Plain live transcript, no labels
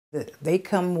They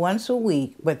come once a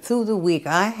week, but through the week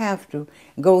I have to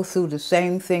go through the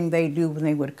same thing they do when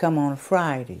they would come on a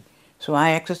Friday. So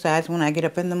I exercise when I get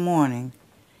up in the morning.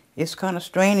 It's kind of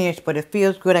strange, but it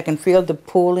feels good. I can feel the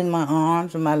pull in my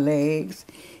arms and my legs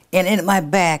and in my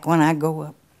back when I go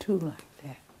up too like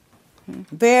that.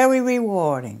 Very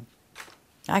rewarding.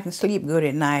 I can sleep good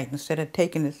at night instead of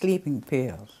taking the sleeping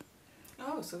pills.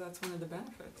 Oh, so that's one of the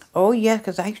benefits. Oh, yes,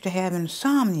 because I used to have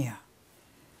insomnia.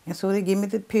 And so they give me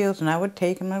the pills, and I would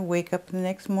take them. I'd wake up the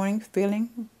next morning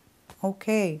feeling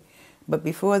okay. But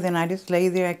before then, I just lay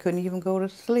there. I couldn't even go to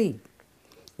sleep.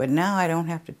 But now I don't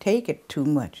have to take it too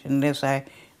much unless I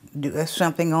do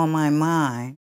something on my mind.